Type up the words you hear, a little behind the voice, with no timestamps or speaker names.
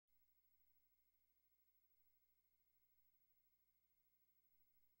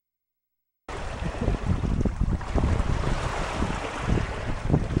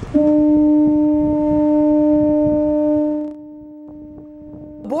Aboard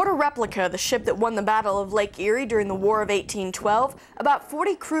a replica of the ship that won the Battle of Lake Erie during the War of 1812, about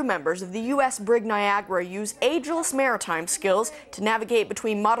 40 crew members of the U.S. Brig Niagara use ageless maritime skills to navigate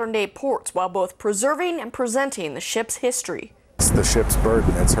between modern-day ports while both preserving and presenting the ship's history. It's the ship's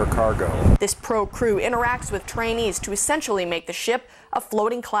burden, it's her cargo. This pro crew interacts with trainees to essentially make the ship a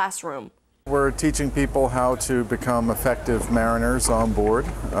floating classroom. We're teaching people how to become effective mariners on board,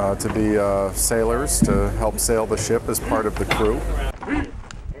 to be sailors, to help sail the ship as part of the crew.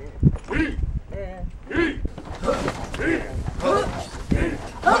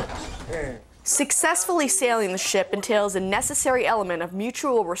 Successfully sailing the ship entails a necessary element of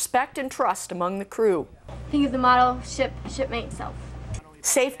mutual respect and trust among the crew. Think of the motto, shipmate self.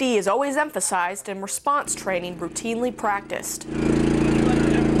 Safety is always emphasized and response training routinely practiced.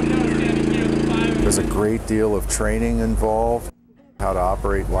 There's a great deal of training involved, how to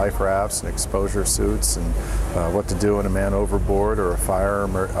operate life rafts and exposure suits, and what to do when a man overboard or a fire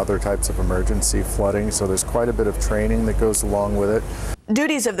or other types of emergency flooding. So there's quite a bit of training that goes along with it.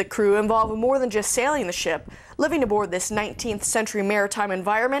 Duties of the crew involve more than just sailing the ship. Living aboard this 19th century maritime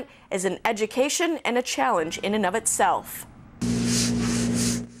environment is an education and a challenge in and of itself.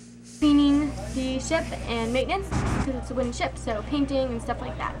 Cleaning the ship and maintenance, because it's a wooden ship, so painting and stuff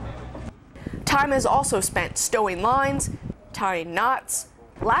like that. Time is also spent stowing lines, tying knots,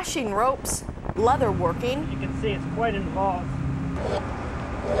 lashing ropes, leather working. You can see it's quite involved.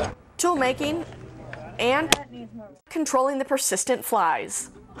 Tool making, and controlling the persistent flies.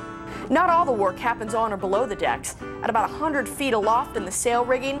 Not all the work happens on or below the decks. At about 100 feet aloft in the sail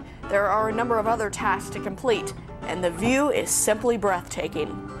rigging, there are a number of other tasks to complete, and the view is simply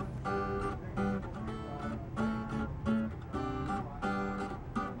breathtaking.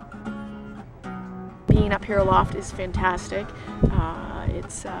 Being up here aloft is fantastic.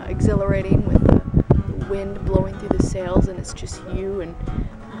 It's exhilarating with the wind blowing through the sails, and it's just you and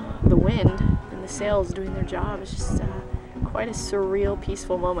the wind and the sails doing their job. It's just quite a surreal,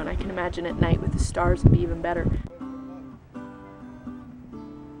 peaceful moment. I can imagine at night with the stars would be even better.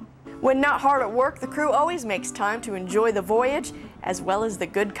 When not hard at work, the crew always makes time to enjoy the voyage as well as the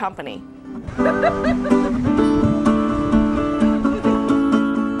good company.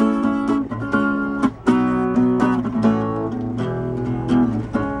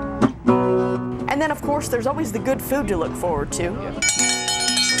 And then, of course, there's always the good food to look forward to.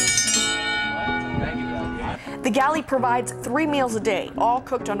 The galley provides 3 meals a day, all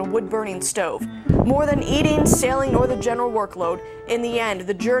cooked on a wood-burning stove. More than eating, sailing, or the general workload, in the end,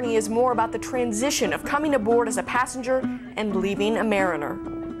 the journey is more about the transition of coming aboard as a passenger and leaving a mariner.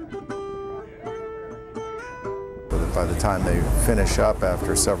 By the time they finish up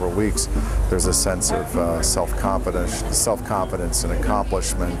after several weeks, there's a sense of self-confidence and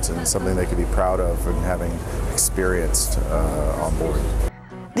accomplishment, and something they can be proud of and having experienced on board.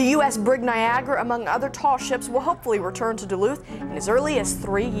 The U.S. Brig Niagara, among other tall ships, will hopefully return to Duluth in as early as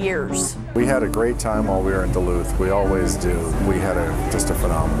 3 years. We had a great time while we were in Duluth. We always do. We had just a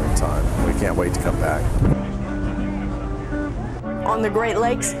phenomenal time. We can't wait to come back. On the Great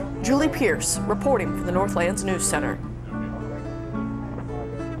Lakes, Julie Pierce reporting for the Northlands News Center.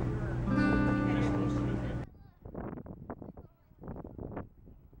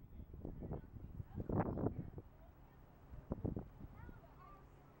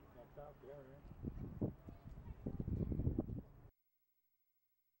 Out there, right?